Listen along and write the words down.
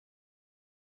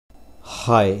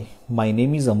Hi, my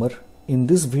name is Amar. In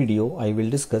this video, I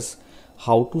will discuss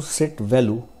how to set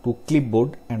value to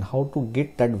clipboard and how to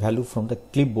get that value from the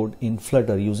clipboard in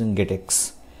Flutter using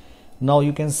GetX. Now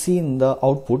you can see in the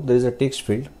output there is a text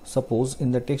field. Suppose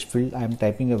in the text field I am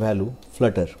typing a value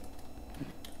Flutter.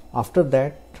 After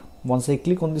that, once I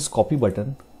click on this copy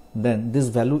button, then this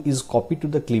value is copied to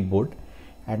the clipboard,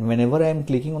 and whenever I am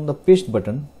clicking on the paste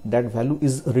button, that value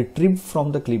is retrieved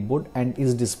from the clipboard and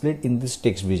is displayed in this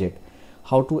text widget.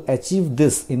 How to achieve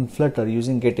this in Flutter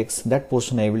using GetX, that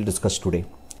portion I will discuss today.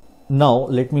 Now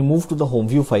let me move to the home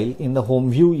view file. In the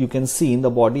home view, you can see in the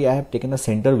body I have taken a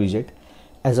center widget.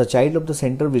 As a child of the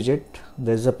center widget,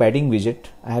 there is a padding widget.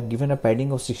 I have given a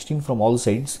padding of 16 from all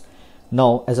sides.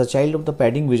 Now as a child of the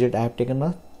padding widget, I have taken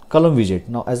a column widget.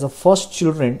 Now as the first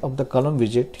children of the column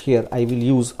widget, here I will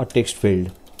use a text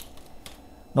field.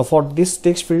 Now for this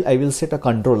text field I will set a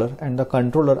controller, and the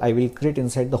controller I will create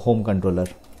inside the home controller.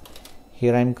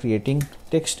 Here I am creating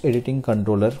text editing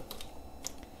controller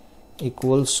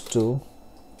equals to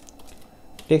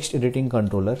text editing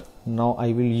controller. Now I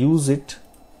will use it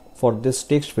for this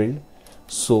text field.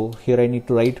 So here I need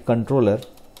to write controller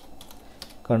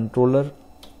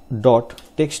dot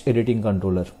text editing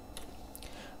controller.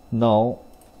 Now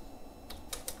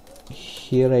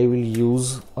here I will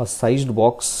use a sized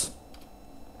box,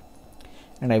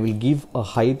 and I will give a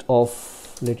height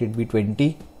of, let it be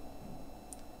 20.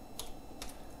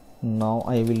 Now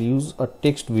I will use a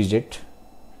text widget,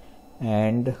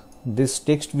 and this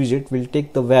text widget will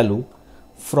take the value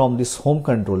from this home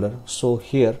controller. So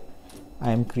here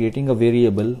I am creating a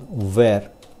variable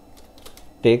where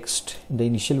text, the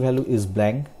initial value is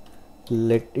blank,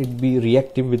 let it be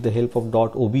reactive with the help of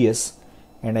 .obs,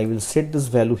 and I will set this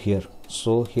value here.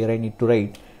 So here I need to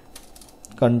write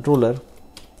controller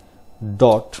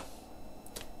dot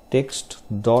text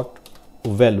dot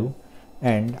value,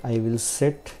 and I will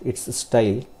set its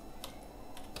style,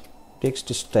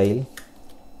 text style,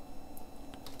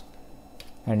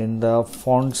 and in the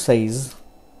font size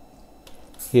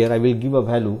here I will give a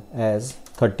value as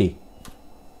 30,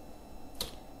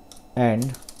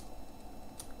 and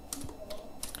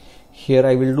here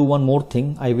I will do one more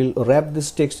thing. I will wrap this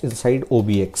text inside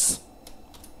obx.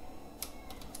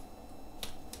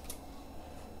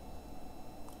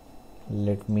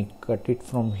 Let me cut it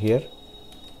from here,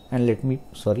 and let me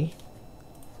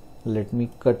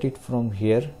cut it from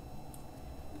here,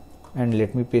 and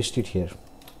let me paste it here.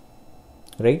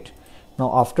 Right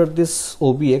now, after this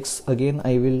obx, again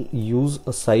I will use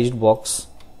a sized box,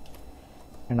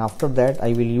 and after that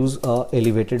I will use a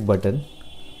elevated button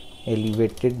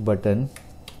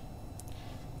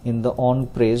in the on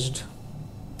pressed.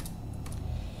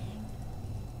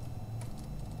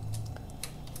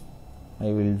 I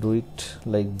will do it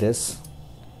like this,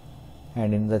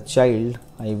 and in the child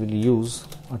I will use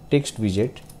a text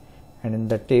widget, and in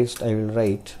the text I will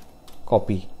write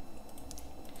copy.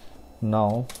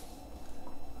 Now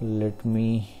let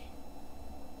me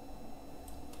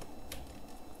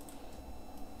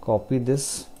copy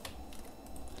this,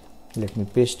 let me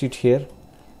paste it here,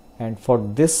 and for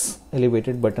this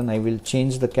elevated button I will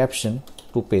change the caption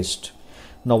to paste.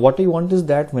 Now what I want is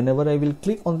that whenever I will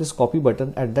click on this copy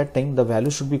button, at that time the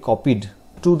value should be copied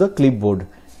to the clipboard,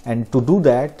 and to do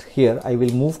that, here I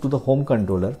will move to the home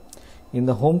controller. In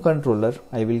the home controller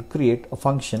I will create a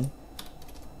function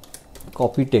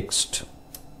copy text,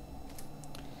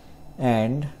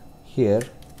 and here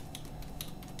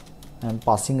I am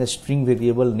passing a string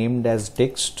variable named as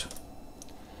text.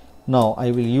 Now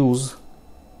I will use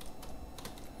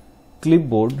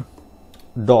clipboard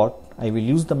dot, I will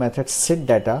use the method set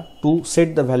data to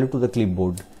set the value to the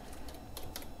clipboard,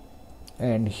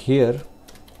 and here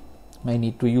I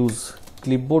need to use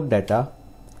clipboard data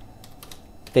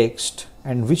text,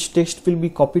 and which text will be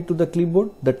copied to the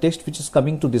clipboard? The text which is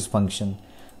coming to this function.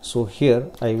 So here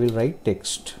I will write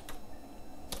text.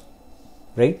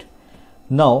 Right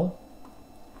now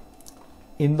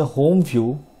in the home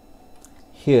view,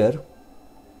 here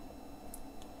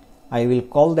I will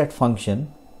call that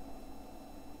function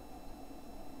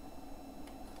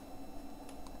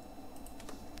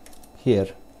here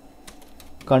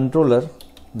controller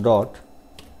dot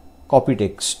copy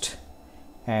text,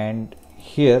 and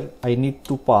here I need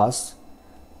to pass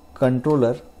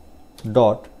controller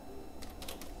dot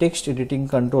text editing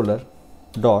controller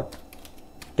dot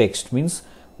text, means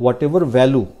whatever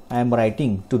value I am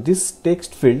writing to this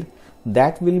text field,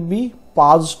 that will be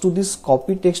passed to this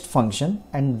copy text function,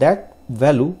 and that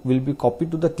value will be copied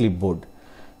to the clipboard.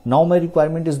 Now my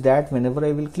requirement is that whenever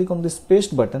I will click on this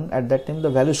paste button, at that time the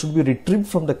value should be retrieved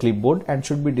from the clipboard and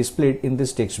should be displayed in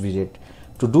this text widget.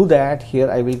 To do that, here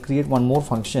I will create one more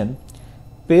function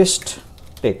paste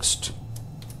text.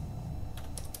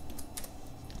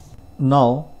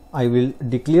 Now I will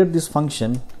declare this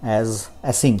function as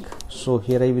async. So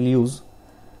here I will use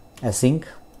async,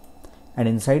 and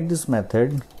inside this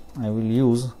method I will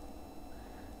use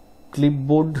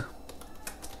clipboard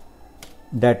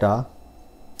data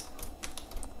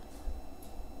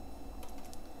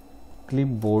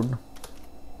clipboard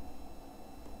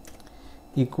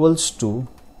equals to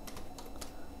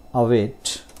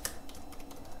await,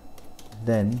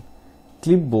 then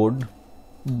clipboard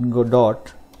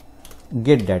dot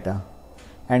get data,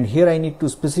 and here I need to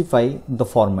specify the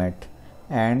format,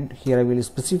 and here I will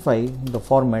specify the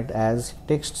format as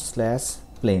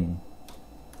text/plain.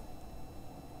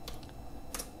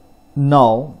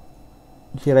 Now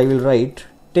here I will write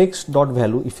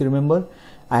text.value. If you remember,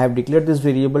 I have declared this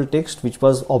variable text which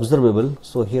was observable,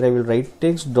 so here I will write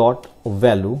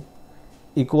text.value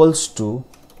equals to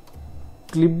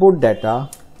clipboard data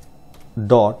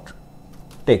dot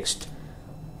text.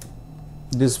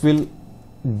 This will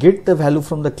get the value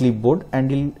from the clipboard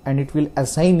and it will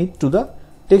assign it to the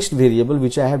text variable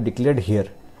which I have declared here,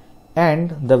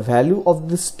 and the value of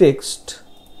this text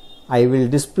I will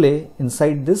display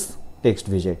inside this text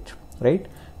widget. Right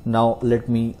now let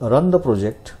me run the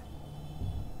project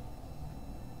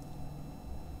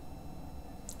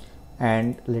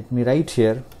and let me write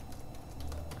here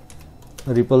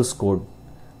Ripple's code.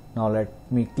 Now let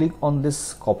me click on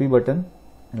this copy button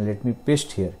and let me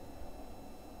paste here.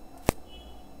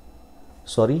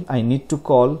 Sorry, I need to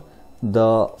call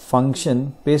the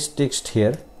function paste text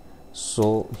here.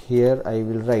 So here I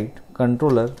will write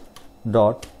controller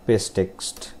dot paste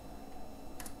text.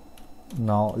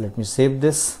 Now let me save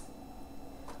this,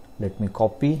 let me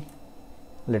copy,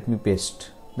 let me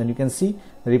paste. Then you can see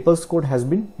Ripple's code has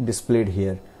been displayed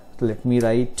here. So let me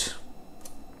write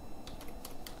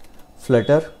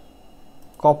Flutter,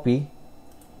 copy,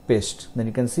 paste. Then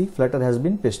you can see Flutter has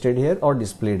been pasted here or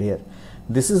displayed here.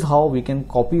 This is how we can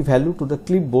copy value to the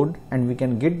clipboard and we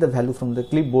can get the value from the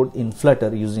clipboard in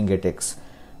Flutter using GetX.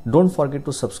 Don't forget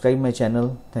to subscribe my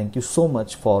channel. Thank you so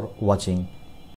much for watching.